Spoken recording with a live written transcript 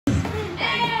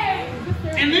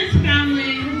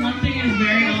family, one thing is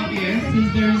very obvious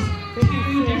is there's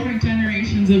two different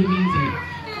generations of music.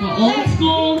 The old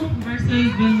school versus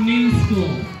the new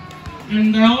school.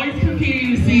 And they're always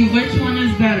competing to see which one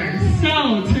is better.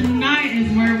 So tonight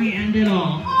is where we end it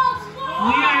all.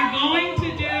 We are going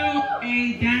to do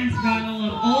a dance battle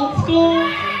of old school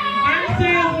versus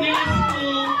new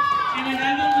school and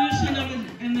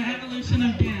the evolution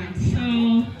of dance. So,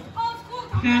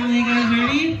 family, you guys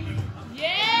ready?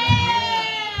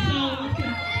 Yeah! So let's go.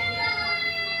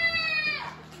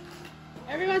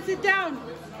 Everyone sit down.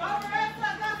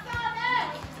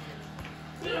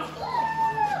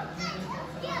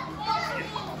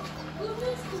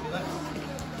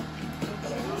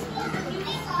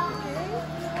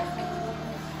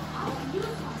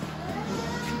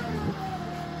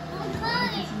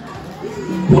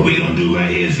 What we gonna do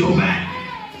right here is go back.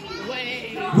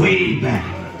 Way back.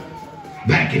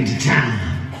 Back into time.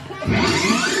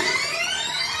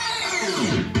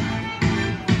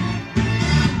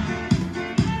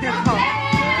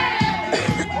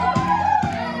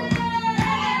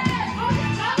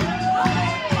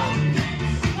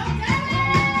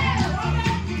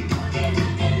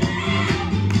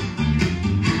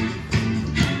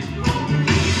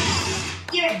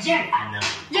 Yeah, Jack. I know.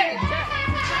 Yeah, Jack.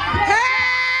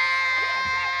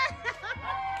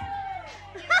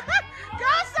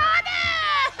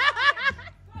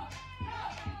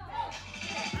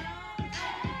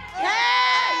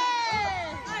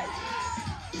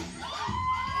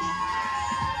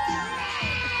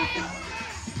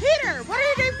 Peter, what are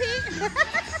you doing, Pete?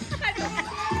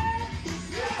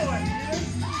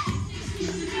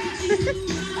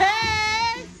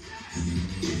 Hey!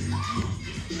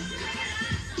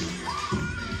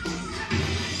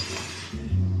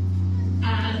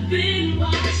 I've been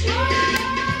watching.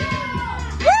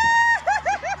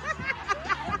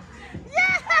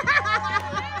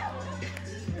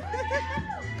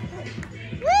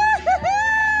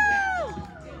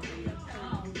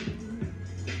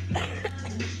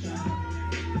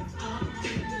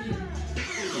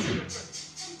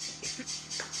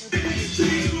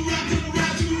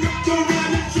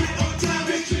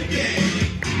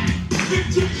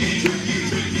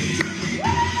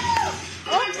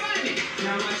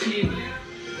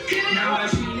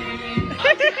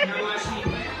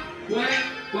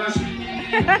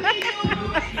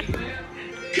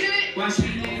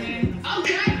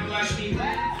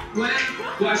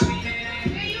 Watch me.